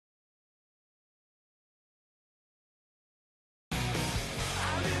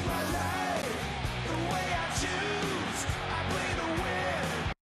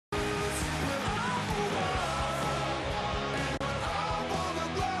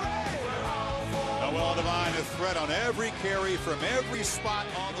Noel Devine, a threat on every carry from every spot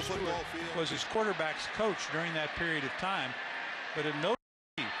on the football field. Was his quarterback's coach during that period of time. But in no,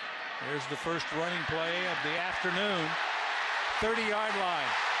 there's the first running play of the afternoon. 30-yard line.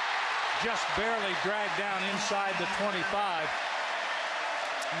 Just barely dragged down inside the 25.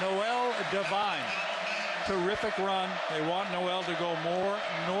 Noel Devine. Terrific run. They want Noel to go more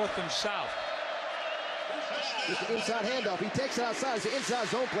north and south. Just an inside handoff. He takes it outside. It's an inside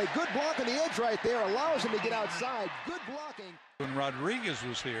zone play. Good block on the edge right there. Allows him to get outside. Good blocking. When Rodriguez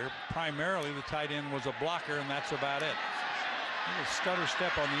was here, primarily the tight end was a blocker, and that's about it. A stutter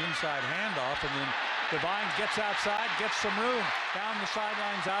step on the inside handoff, and then Devine gets outside, gets some room. Down the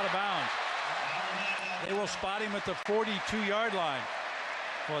sidelines, out of bounds. They will spot him at the 42-yard line.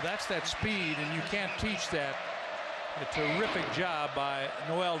 Well, that's that speed, and you can't teach that. A terrific job by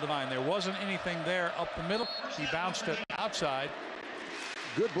Noel Devine. There wasn't anything there up the middle. He bounced it outside.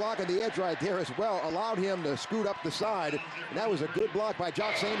 Good block on the edge right there as well. Allowed him to scoot up the side. And that was a good block by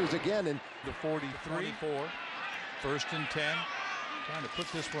Jock Sanders again. And the 43-4. First and 10. Trying to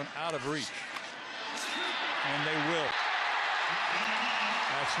put this one out of reach. And they will.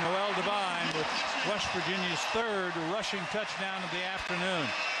 That's Noel Devine with West Virginia's third rushing touchdown of the afternoon.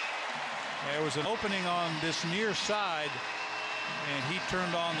 There was an opening on this near side, and he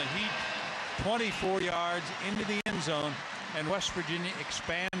turned on the heat. 24 yards into the end zone, and West Virginia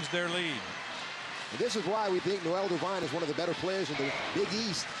expands their lead. And this is why we think Noel Devine is one of the better players in the Big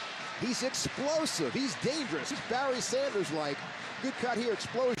East. He's explosive. He's dangerous. He's Barry Sanders-like. Good cut here,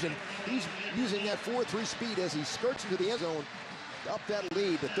 explosion. He's using that 4.3 speed as he skirts into the end zone. Up that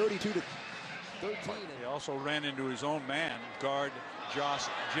lead, the 32-13. He also ran into his own man, guard Josh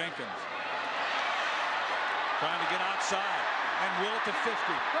Jenkins. Trying to get outside and will it to 50, 40.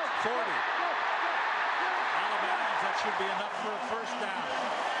 Out of bounds, that should be enough for a first down.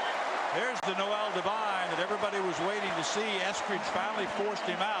 There's the Noel Devine that everybody was waiting to see. Eskridge finally forced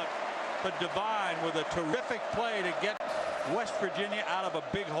him out, but Devine with a terrific play to get West Virginia out of a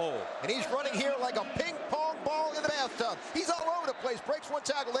big hole. And he's running here like a ping pong ball in the bathtub. He's all over the place. Breaks one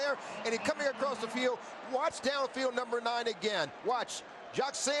tackle there, and he come here across the field. Watch downfield number 9 again. Watch.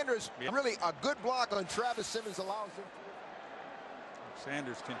 Jock Sanders, really a good block on Travis Simmons, allows him.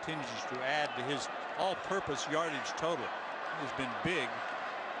 Sanders continues to add to his all-purpose yardage total. He's been big.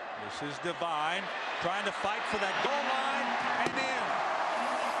 This is Devine trying to fight for that goal line and in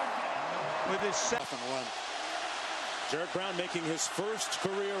with his second run. Jared Brown making his first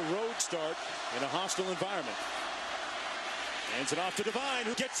career road start in a hostile environment. Hands it off to Devine,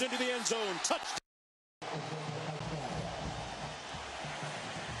 who gets into the end zone. Touchdown.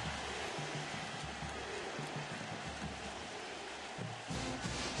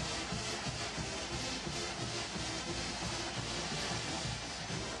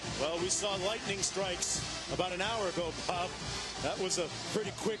 Well, we saw lightning strikes about an hour ago, Bob. That was a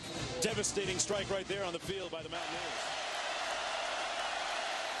pretty quick, devastating strike right there on the field by the Mountaineers.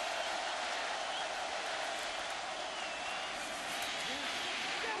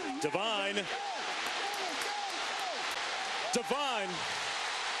 Devine.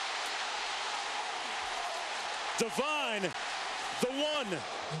 Devine. The one.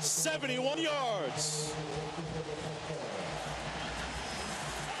 71 yards.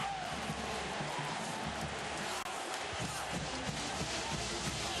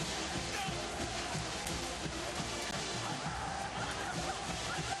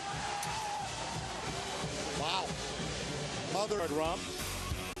 Wow. Mother romp.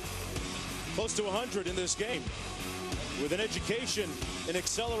 Close to 100 in this game. With an education, an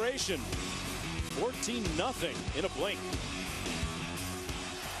acceleration. 14-0 in a blink.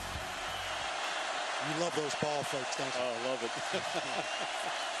 You love those ball fakes, don't you? Oh, love it.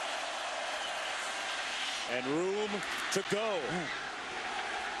 And room to go.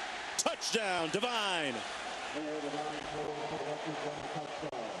 Touchdown, Devine.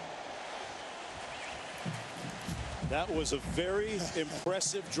 That was a very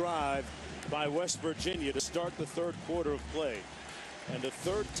impressive drive by West Virginia to start the third quarter of play. And the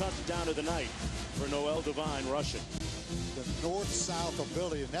third touchdown of the night for Noel Devine rushing. The north-south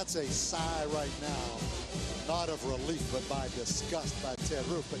ability, and that's a sigh right now. Not of relief, but by disgust by Ted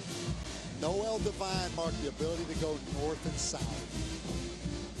Roof. But Noel Devine marked the ability to go north and south.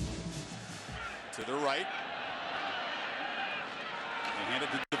 To the right. They hand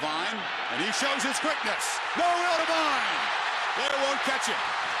it to Devine, and he shows his quickness. Noel Devine! They won't catch it.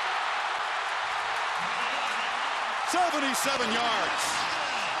 77 yards.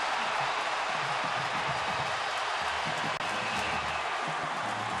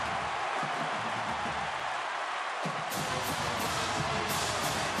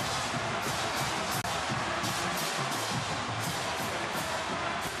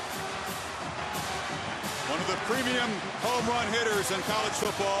 premium home run hitters in college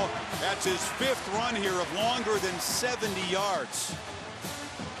football. That's his 5th run here of longer than 70 yards.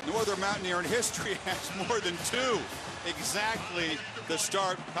 Northern Mountaineer in history has more than 2. Exactly the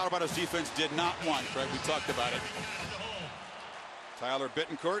start Colorado's defense did not want, Fred. We talked about it. Tyler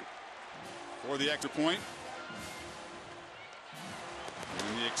Bittencourt for the extra point.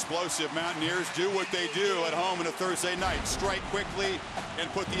 And the explosive Mountaineers do what they do at home on a Thursday night. Strike quickly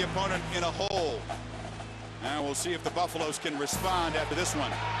and put the opponent in a hole. And we'll see if the Buffaloes can respond after this one.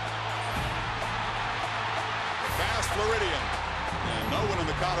 Fast Floridian. And no one on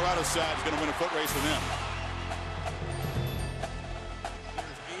the Colorado side is going to win a foot race with him.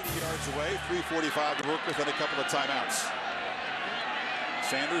 80 yards away, 3:45 to work with and a couple of timeouts.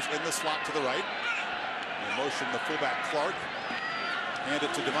 Sanders in the slot to the right. In motion, the fullback Clark. Hand it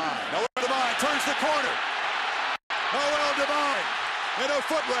to Devine. Noel Devine turns the corner. Noel Devine in a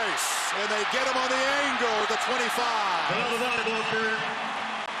foot race. And they get him on the angle at the 25.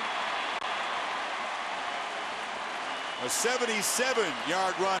 A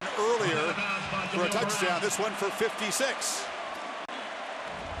 77-yard run earlier for a touchdown. This one for 56.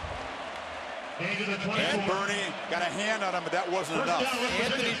 And Bernie got a hand on him, but that wasn't enough.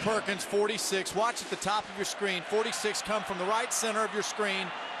 Anthony Perkins, 46. Watch at the top of your screen. 46 come from the right center of your screen.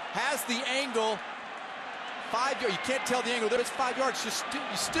 Has the angle. 5 yards. You can't tell the angle. There it's 5 yards. You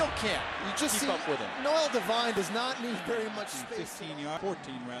still can't. You just keep up with him. Noel Devine does not need very much space. 15 yards,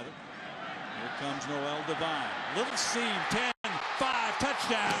 14 rather. Here comes Noel Devine. Little seam, 10, 5,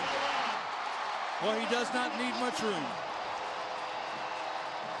 touchdown. Well, he does not need much room.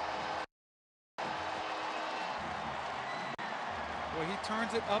 Well, he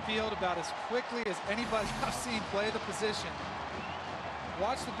turns it upfield about as quickly as anybody I've seen play the position.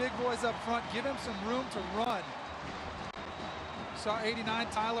 Watch the big boys up front. Give him some room to run. Saw 89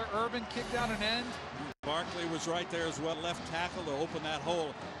 Tyler Urban kicked out an end. Barkley was right there as well, left tackle to open that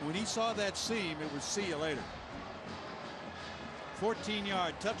hole. When he saw that seam, it was see you later.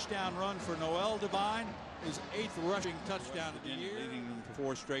 14-yard touchdown run for Noel Devine. His 8th rushing touchdown of the year. Leading them to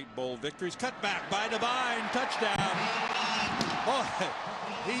 4 straight bowl victories. Cut back by Devine. Touchdown. Boy,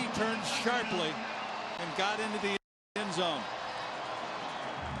 he turned sharply and got into the end zone.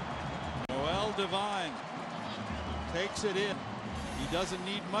 Noel Devine takes it in. He doesn't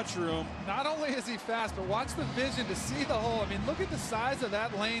need much room. Not only is he fast, but watch the vision to see the hole. I mean, look at the size of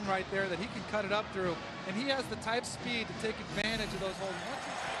that lane right there that he can cut it up through. And he has the type speed to take advantage of those holes.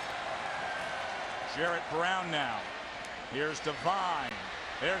 Jarrett Brown now. Here's Devine.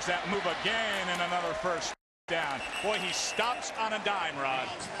 There's that move again and another first down. Boy, he stops on a dime, Rod.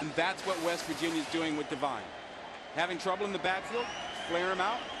 And that's what West Virginia's doing with Devine. Having trouble in the backfield, flare him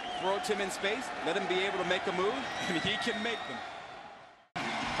out, throw it to him in space, let him be able to make a move, and he can make them.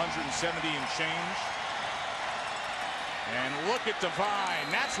 170 and change. And look at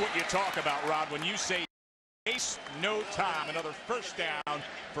Devine. That's what you talk about, Rod, when you say waste no time. Another first down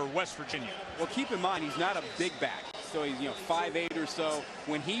for West Virginia. Well, keep in mind, he's not a big back. So he's, 5'8" or so.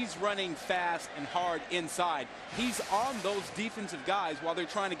 When he's running fast and hard inside, he's on those defensive guys while they're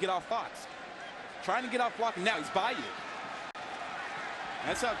trying to get off blocks. Trying to get off block, and now he's by you.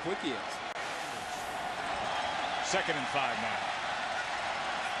 That's how quick he is. 2nd and 5 now.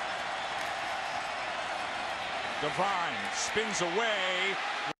 Devine spins away,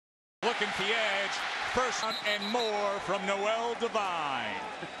 looking for the edge. First and more from Noel Devine.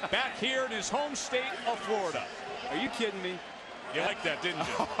 Back here in his home state of Florida. Are you kidding me? You liked that, didn't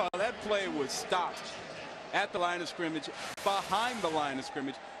you? That play was stopped at the line of scrimmage, behind the line of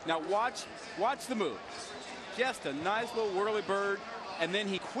scrimmage. Now watch the move. Just a nice little whirly bird, and then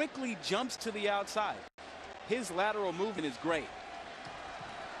he quickly jumps to the outside. His lateral movement is great.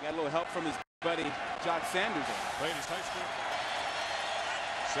 Got a little help from his buddy Jock Sanders. Played his high school.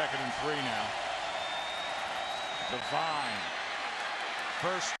 2nd and 3 now. Devine.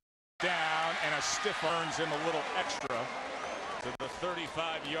 First down, and a stiff earns him a little extra to the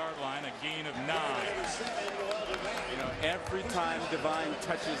 35-yard line, a gain of 9. Every time Devine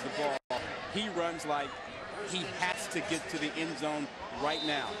touches the ball, he runs like he has to get to the end zone right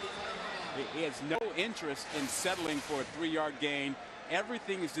now. He has no interest in settling for a 3-yard gain.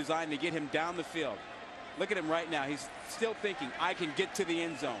 Everything is designed to get him down the field. Look at him right now. He's still thinking, I can get to the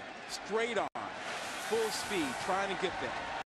end zone. Straight on, full speed, trying to get there.